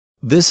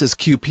This is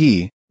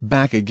QP,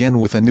 back again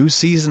with a new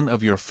season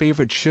of your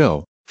favorite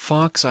show,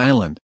 Fox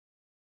Island.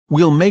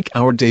 We'll make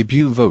our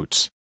debut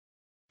votes.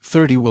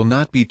 30 will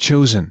not be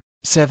chosen,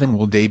 7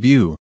 will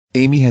debut.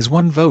 Amy has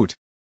 1 vote.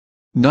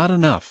 Not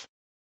enough.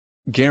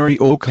 Gary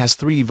Oak has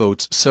 3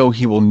 votes, so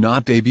he will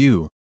not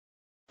debut.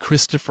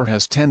 Christopher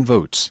has 10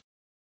 votes.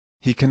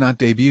 He cannot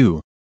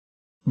debut.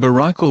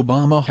 Barack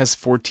Obama has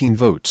 14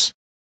 votes.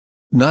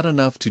 Not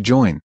enough to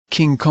join.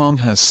 King Kong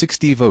has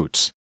 60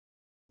 votes.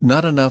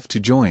 Not enough to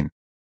join.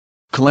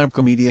 Collab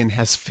Comedian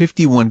has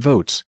 51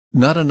 votes.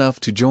 Not enough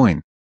to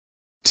join.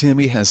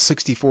 Timmy has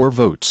 64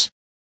 votes.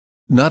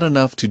 Not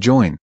enough to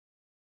join.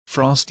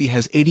 Frosty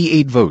has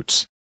 88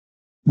 votes.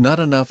 Not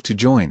enough to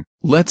join.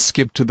 Let's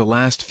skip to the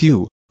last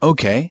few,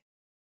 okay?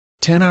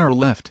 10 are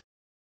left.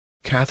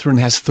 Catherine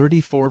has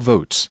 34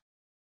 votes.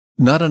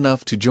 Not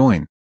enough to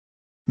join.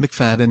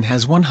 McFadden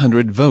has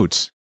 100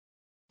 votes.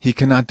 He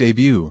cannot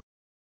debut.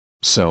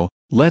 So,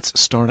 let's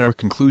start our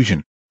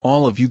conclusion.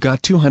 All of you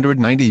got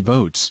 290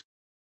 votes.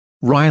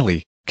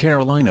 Riley,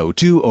 Carolino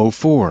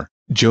 204,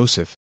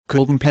 Joseph,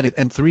 Colton Pettit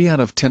and 3 out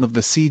of 10 of the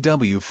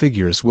CW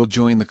figures will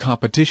join the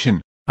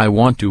competition. I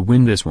want to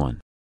win this one.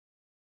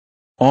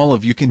 All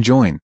of you can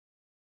join.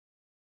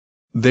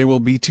 There will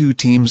be 2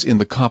 teams in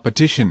the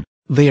competition.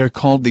 They are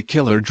called the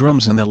Killer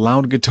Drums and the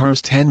Loud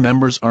Guitars. 10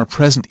 members are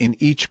present in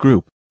each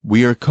group.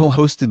 We are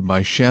co-hosted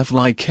by Chef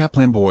Ly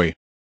Kaplan Boy.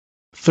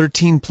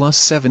 13 plus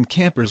 7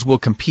 campers will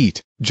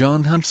compete.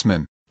 John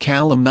Huntsman,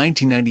 Callum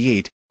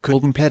 1998,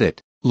 Colton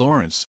Pettit,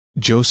 Lawrence,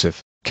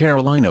 Joseph,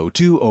 Carolino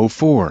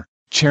 204,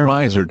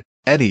 Charizard,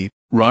 Eddie,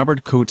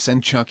 Robert Coates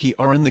and Chucky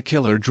are in the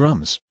Killer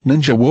Drums.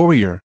 Ninja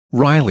Warrior,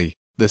 Riley,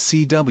 the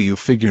CW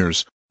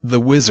figures, The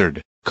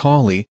Wizard,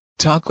 Collie,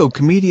 Taco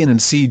Comedian and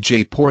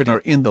CJ Port are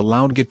in the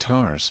Loud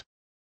Guitars.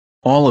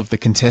 All of the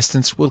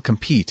contestants will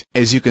compete.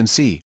 As you can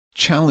see,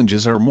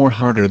 challenges are more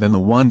harder than the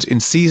ones in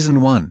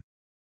Season 1.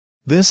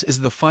 This is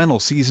the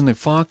final season of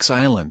Fox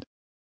Island.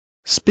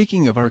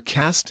 Speaking of our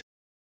cast,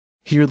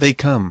 here they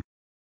come.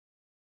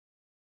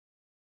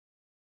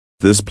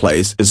 This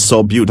place is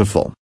so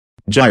beautiful.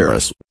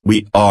 Jairus,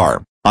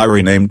 I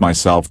renamed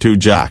myself to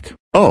Jack.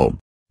 Oh.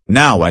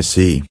 Now I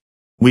see.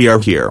 We are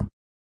here.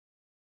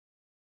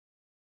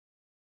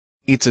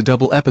 It's a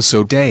double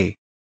episode day.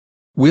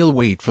 We'll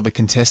wait for the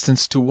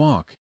contestants to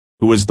walk.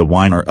 Who is the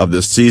winner of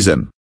this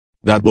season?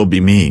 That will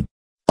be me.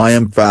 I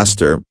am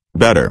faster,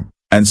 better,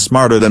 and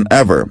smarter than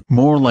ever.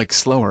 More like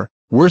slower,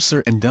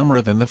 worser and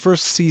dumber than the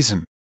first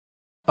season.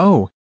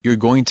 Oh, you're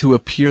going to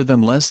appear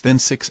than less than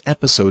 6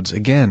 episodes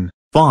again.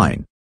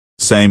 Fine.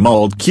 Same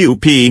old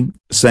QP,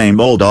 same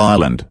old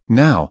island.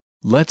 Now,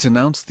 let's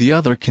announce the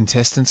other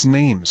contestants'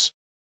 names.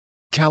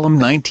 Callum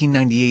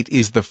 1998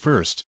 is the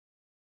first.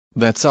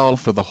 That's all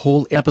for the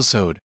whole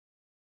episode.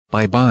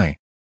 Bye-bye.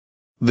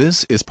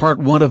 This is part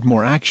 1 of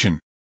more action.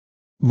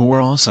 More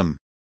awesome.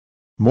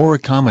 More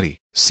comedy.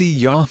 See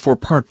y'all for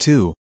part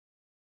 2.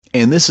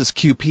 And this is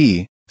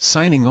QP,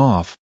 signing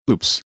off.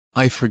 Oops,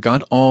 I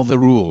forgot all the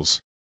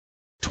rules.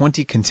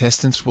 20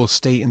 contestants will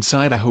stay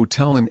inside a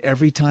hotel, and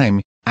every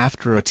time,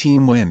 after a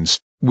team wins,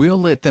 we'll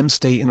let them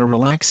stay in a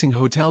relaxing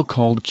hotel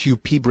called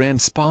QP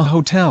Brand Spa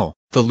Hotel.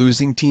 The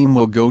losing team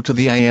will go to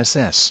the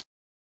ISS.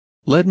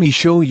 Let me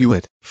show you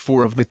it.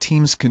 4 of the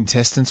team's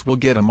contestants will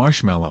get a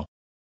marshmallow.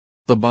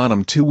 The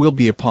bottom 2 will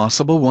be a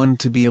possible one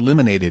to be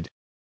eliminated.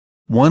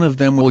 One of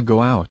them will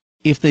go out,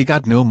 if they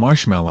got no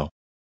marshmallow.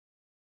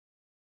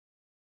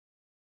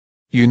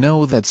 You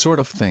know, that sort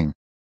of thing.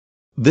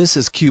 This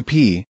is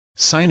QP,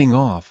 signing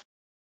off.